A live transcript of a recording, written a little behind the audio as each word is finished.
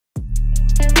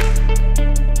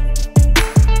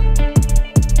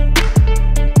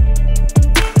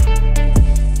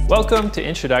Welcome to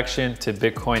Introduction to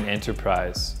Bitcoin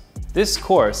Enterprise. This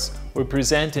course will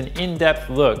present an in-depth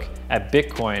look at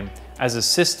Bitcoin as a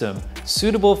system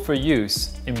suitable for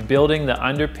use in building the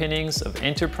underpinnings of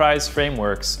enterprise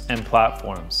frameworks and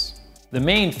platforms. The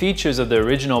main features of the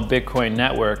original Bitcoin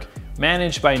network,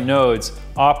 managed by nodes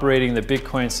operating the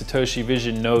Bitcoin Satoshi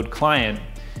Vision node client,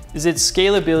 is its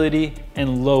scalability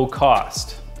and low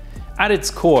cost. At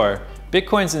its core,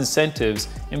 Bitcoin's incentives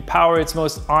empower its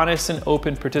most honest and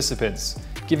open participants,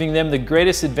 giving them the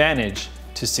greatest advantage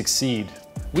to succeed.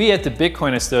 We at the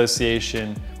Bitcoin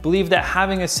Association believe that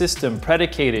having a system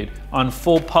predicated on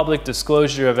full public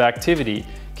disclosure of activity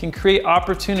can create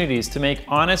opportunities to make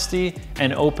honesty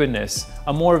and openness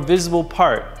a more visible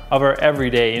part of our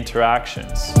everyday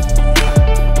interactions.